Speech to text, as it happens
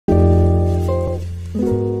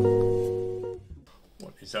What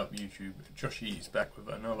is up, YouTube? Joshy is back with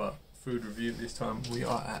another food review. This time we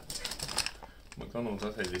are at McDonald's.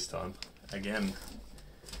 I say this time again.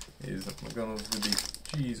 It is McDonald's with the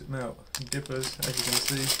cheese melt dippers. As you can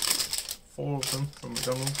see, 4 of them from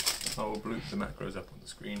McDonald's. I will bloop the macros up on the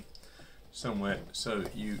screen somewhere so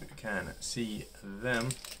you can see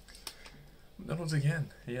them. McDonald's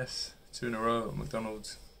again, yes, 2 in a row at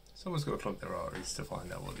McDonald's. Someone's got to clog their arteries to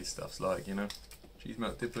find out what this stuff's like, you know. Cheese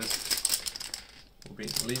melt dippers. We'll be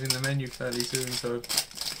leaving the menu fairly soon, so it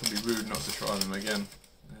would be rude not to try them again.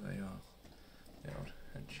 There they are. The old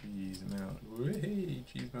cheese melt. Whee!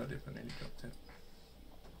 Cheese melt dipper, nearly dropped it.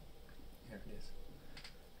 Here it is.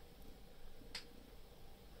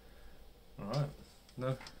 Alright.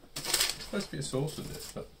 No. Supposed to be a sauce with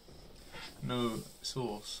this, but no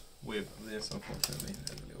sauce with this, unfortunately.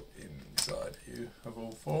 There's a little inside view of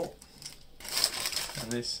all 4.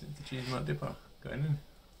 And this is the cheese melt dipper going in.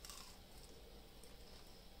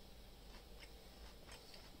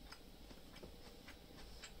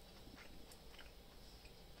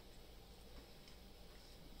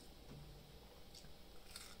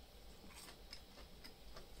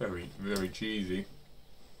 Very, very cheesy.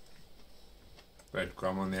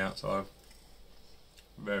 Breadcrumb on the outside.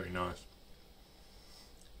 Very nice.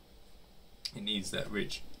 It needs that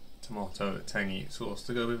rich tomato tangy sauce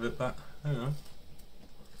to go with it, but I don't know.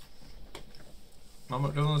 My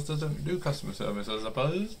McDonald's doesn't do customer service, I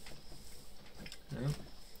suppose. Yeah.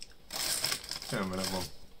 Tell me that one.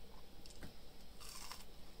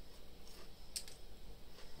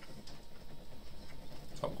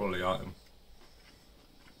 Top quality item.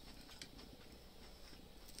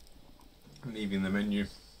 Leaving the menu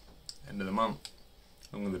end of the month,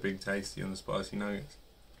 along with the big tasty and the spicy nuggets.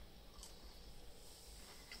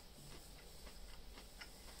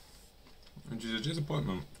 Which is a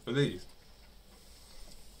disappointment for these.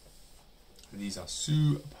 These are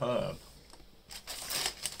superb.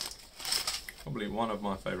 Probably one of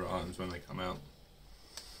my favourite items when they come out.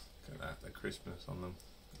 Look at that, the crispness on them.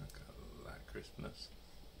 Look at that crispness.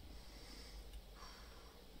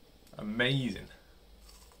 Amazing.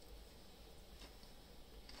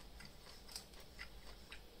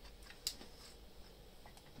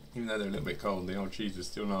 Even though they're a little bit cold, the old cheese is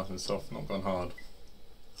still nice and soft, not gone hard.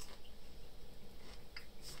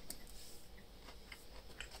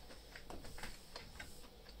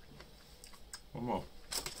 One more.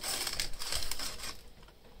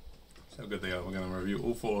 So good they are, we're going to review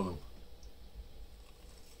all 4 of them.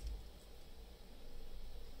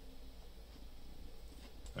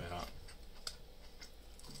 They are.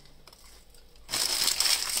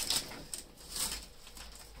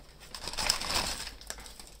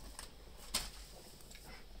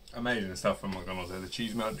 Amazing stuff from McDonald's there, the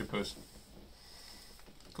cheese melt dippers.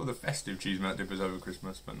 It's called the festive cheese melt dippers over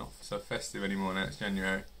Christmas, but not so festive anymore now, it's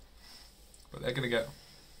January. But they're going to get,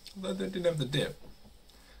 although they didn't have the dip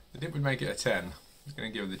would make it a 10. I'm just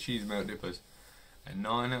going to give the cheese melt dippers a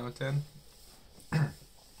 9 out of 10.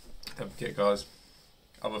 Don't forget guys,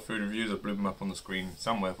 other food reviews, I'll bloop them up on the screen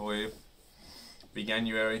somewhere for you.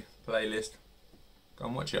 Veganuary playlist, go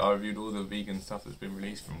and watch it. I reviewed all the vegan stuff that's been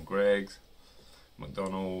released from Greg's,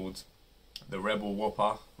 McDonald's, the Rebel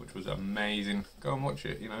Whopper, which was amazing. Go and watch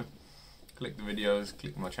it, you know. Click the videos,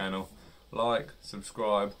 click my channel, like,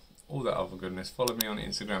 subscribe, all that other goodness. Follow me on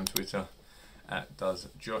Instagram, Twitter, at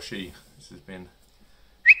DoesJoshy. This has been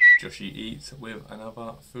Joshy Eats with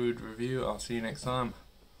another food review. I'll see you next time.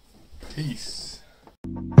 Peace.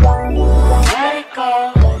 Let it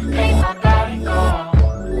go, make my body go,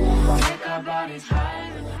 make our bodies high.